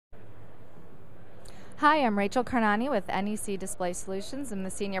Hi, I'm Rachel Carnani with NEC Display Solutions. I'm the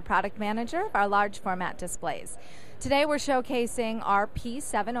Senior Product Manager of our large format displays. Today we're showcasing our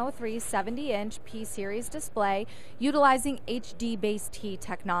P703 70-inch P-Series display utilizing HDBaseT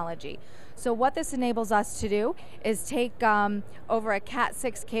technology. So what this enables us to do is take over a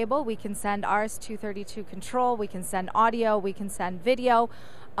Cat6 cable, we can send RS-232 control, we can send audio, we can send video,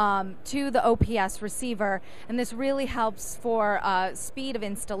 to the OPS receiver, and this really helps for speed of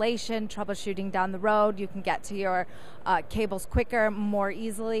installation, troubleshooting down the road. You can get to your cables quicker, more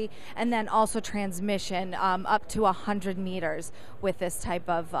easily, and then also transmission up to 100 meters with this type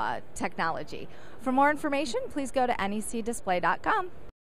of technology. For more information, please go to necdisplay.com.